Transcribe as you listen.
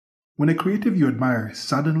When a creative you admire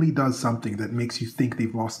suddenly does something that makes you think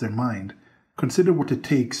they've lost their mind, consider what it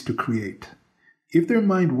takes to create. If their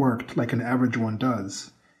mind worked like an average one does,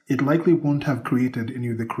 it likely won't have created any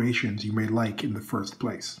of the creations you may like in the first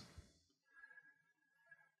place.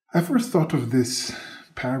 I first thought of this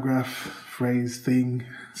paragraph, phrase, thing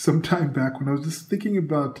some time back when I was just thinking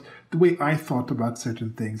about the way I thought about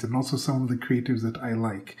certain things and also some of the creatives that I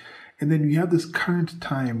like. And then you have this current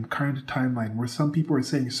timeline where some people are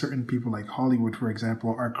saying certain people like Hollywood, for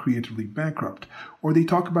example, are creatively bankrupt. Or they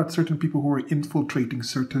talk about certain people who are infiltrating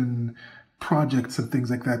certain projects and things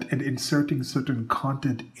like that and inserting certain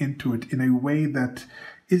content into it in a way that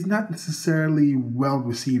is not necessarily well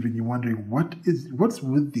received, and you're wondering what's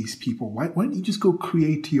with these people? Why don't you just go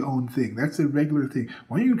create your own thing? That's a regular thing.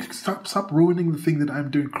 Why don't you stop ruining the thing that I'm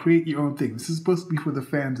doing? Create your own thing. This is supposed to be for the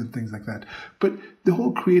fans and things like that. But the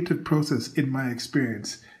whole creative process, in my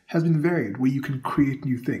experience, has been varied, where you can create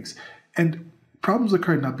new things. And problems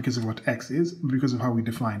occur not because of what X is, but because of how we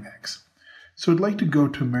define X. So I'd like to go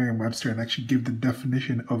to Merriam-Webster and actually give the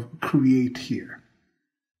definition of create here.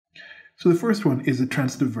 So the first one is a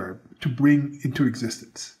transitive verb, to bring into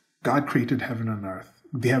existence. God created heaven and earth,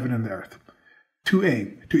 the heaven and the earth.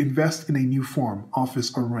 2a, to invest in a new form,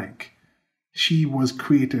 office, or rank. She was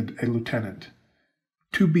created a lieutenant.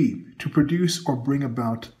 2b, to produce or bring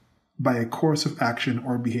about by a course of action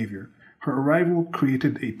or behavior. Her arrival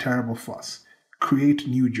created a terrible fuss. Create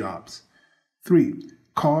new jobs. 3,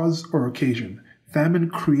 cause or occasion.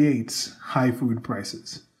 Famine creates high food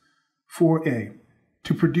prices. 4a,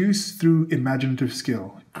 to produce through imaginative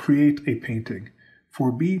skill, create a painting.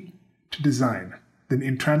 4b, to design. Then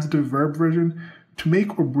intransitive verb version, to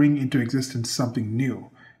make or bring into existence something new.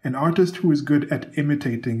 An artist who is good at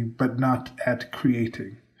imitating but not at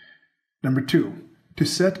creating. Number 2, to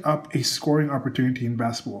set up a scoring opportunity in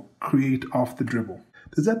basketball, create off the dribble.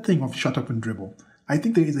 There's that thing of shut up and dribble. I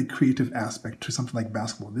think there is a creative aspect to something like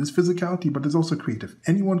basketball. There's physicality, but there's also creative.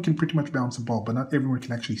 Anyone can pretty much bounce a ball, but not everyone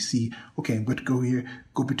can actually see, okay, I'm going to go here,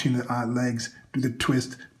 go between the legs, do the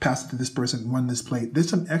twist, pass it to this person, run this play. There's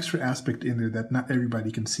some extra aspect in there that not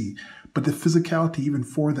everybody can see. But the physicality, even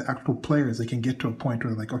for the actual players, they can get to a point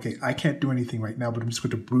where they're like, okay, I can't do anything right now, but I'm just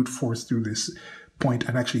going to brute force through this point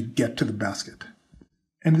and actually get to the basket.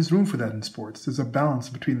 And there's room for that in sports. There's a balance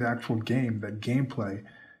between the actual game, that gameplay,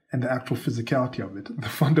 and the actual physicality of it, the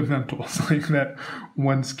fundamentals, like that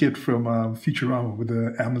one skit from Futurama with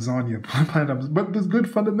the Amazonia planet. But there's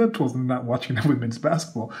good fundamentals in not watching the women's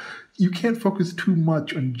basketball. You can't focus too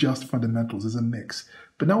much on just fundamentals. There's a mix.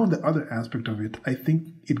 But now on the other aspect of it, I think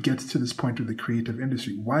it gets to this point with the creative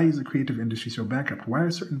industry. Why is the creative industry so bankrupt? Why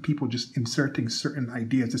are certain people just inserting certain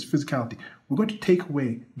ideas, this physicality? We're going to take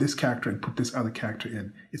away this character and put this other character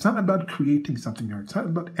in. It's not about creating something new. It's not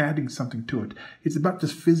about adding something to it. It's about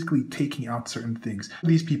just physically taking out certain things.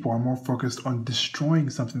 These people are more focused on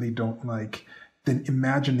destroying something they don't like than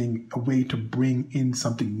imagining a way to bring in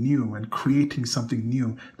something new and creating something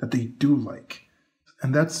new that they do like.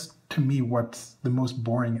 And that's, to me, what's the most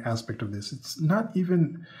boring aspect of this. It's not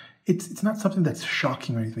even, it's not something that's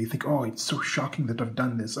shocking or anything. You think, oh, it's so shocking that I've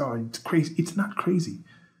done this. Oh, it's crazy. It's not crazy.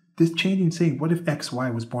 This changing saying, what if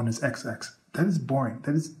XY was born as XX? That is boring.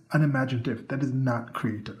 That is unimaginative. That is not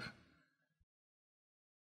creative.